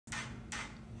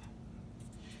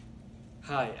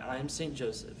Hi, I'm St.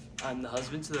 Joseph. I'm the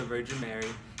husband to the Virgin Mary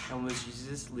and was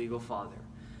Jesus' legal father.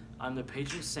 I'm the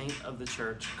patron saint of the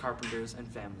church, carpenters, and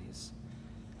families.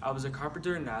 I was a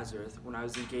carpenter in Nazareth when I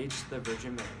was engaged to the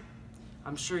Virgin Mary.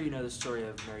 I'm sure you know the story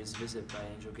of Mary's visit by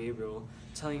Angel Gabriel,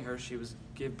 telling her she was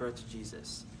give birth to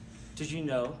Jesus. Did you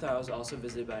know that I was also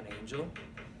visited by an angel?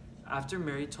 After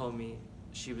Mary told me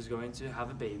she was going to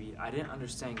have a baby, I didn't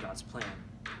understand God's plan.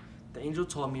 The angel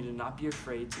told me to not be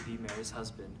afraid to be Mary's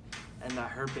husband, and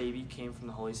that her baby came from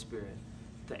the Holy Spirit.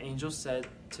 The angel said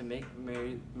to make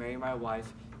Mary my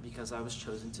wife because I was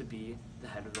chosen to be the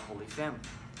head of the Holy Family.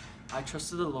 I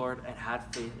trusted the Lord and had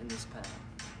faith in this plan.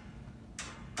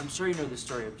 I'm sure you know the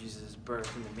story of Jesus'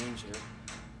 birth in the manger,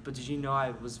 but did you know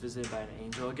I was visited by an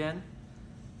angel again?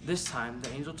 This time,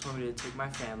 the angel told me to take my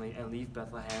family and leave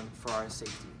Bethlehem for our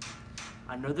safety.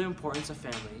 I know the importance of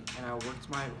family, and I worked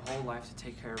my whole life to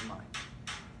take care of mine.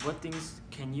 What things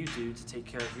can you do to take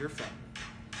care of your family?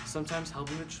 Sometimes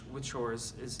helping with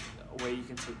chores is a way you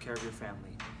can take care of your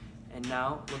family. And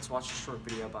now, let's watch a short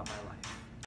video about my life.